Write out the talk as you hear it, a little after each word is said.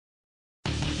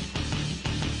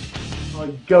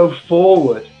like go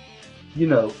forward, you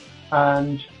know,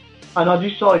 and I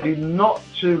decided not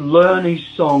to learn his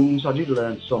songs. I did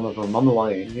learn some of them. I'm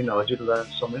lying, you know. I did learn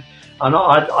some, and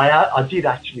I did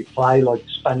actually play like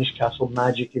Spanish Castle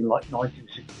Magic in like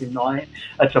 1969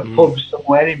 at a pub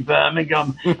somewhere in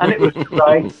Birmingham, and it was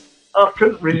great. I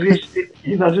couldn't resist it,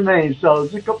 you know what I mean? So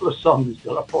there's a couple of songs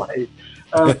that I played.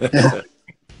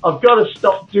 I've got to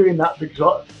stop doing that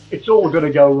because it's all going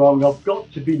to go wrong. I've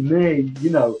got to be me,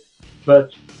 you know.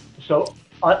 But so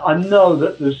I know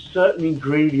that there's certain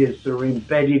ingredients that are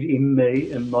embedded in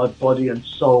me and my body and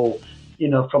soul, you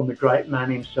know, from the great man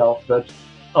himself, that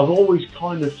I've always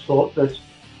kind of thought that,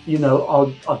 you know,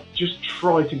 I'll just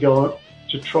try to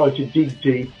dig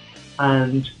deep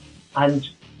and I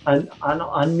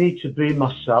need to be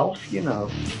myself, you know.